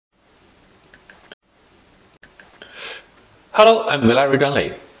Hello, I'm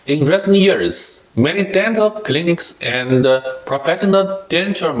Vilory. In recent years, many dental clinics and professional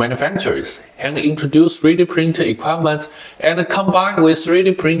denture manufacturers have introduced 3D printed equipment and combined with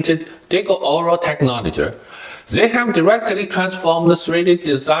 3D printed CoCr technology. They have directly transformed 3D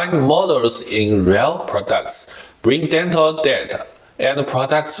design models in real products, bring dental data and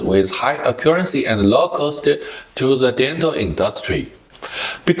products with high accuracy and low cost to the dental industry.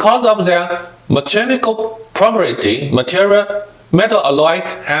 Because of their mechanical property, metal alloy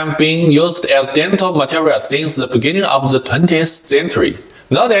have been used as dental material since the beginning of the 20th century.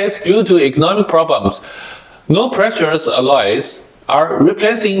 Nowadays, due to economic problems, no precious alloys are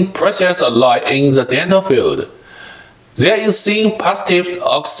replacing precious alloy in the dental field. There is seen positive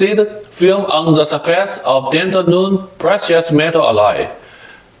oxide film on the surface of dental non-precious metal alloy.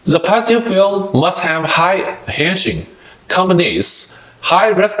 The positive film must have high adhesion, compactness, high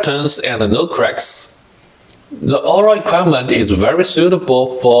resistance, and no cracks. The oral equipment is very suitable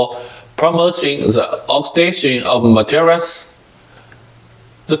for promoting the oxidation of materials.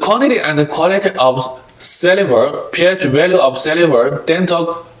 The quantity and quality of silver, pH value of silver,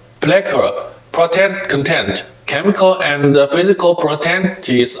 dental plaque, protein content, chemical and physical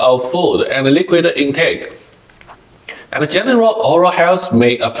properties of food and liquid intake, and general oral health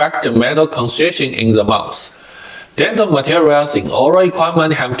may affect metal concentration in the mouth. Dental materials in oral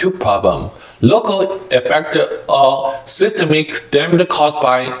equipment have two problems: local effect or systemic damage caused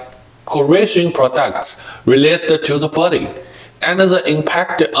by corrosion products released to the body, and the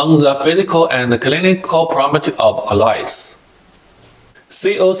impact on the physical and clinical property of alloys.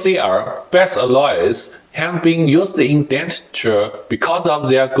 CoCr based alloys have been used in denture because of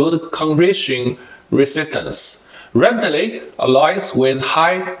their good corrosion resistance. Recently, alloys with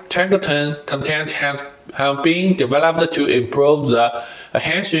high tungsten content have been developed to improve the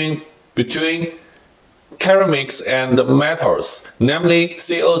adhesion between ceramics and metals, namely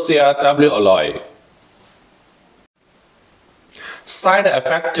CoCr alloy. Side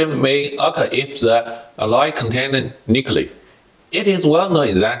effects may occur if the alloy contains nickel. It is well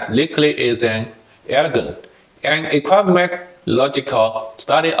known that nickel is an elegant. An epidemiological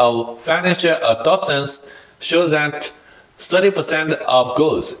study of financial adolescents shows that 30% of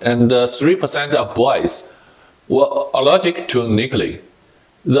girls and 3% of boys were allergic to nickel.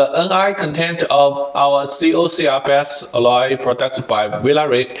 The Ni content of our CoCr-based alloy products by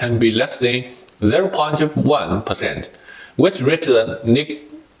Vilory can be less than 0.1%, which rates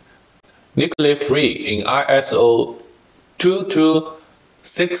nickel-free in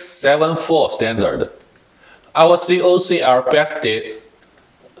ISO13485 standard. Our CoCr-based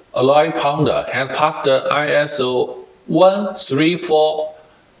alloy powder has passed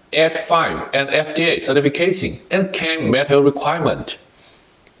ISO13485 and FDA certification and can metal requirement.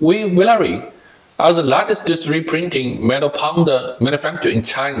 We, Vilory, are the largest 3D printing metal powder manufacturer in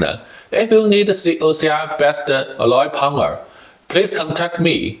China. If you need CoCr-based alloy powder, please contact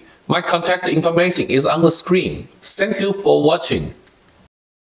me. My contact information is on the screen. Thank you for watching.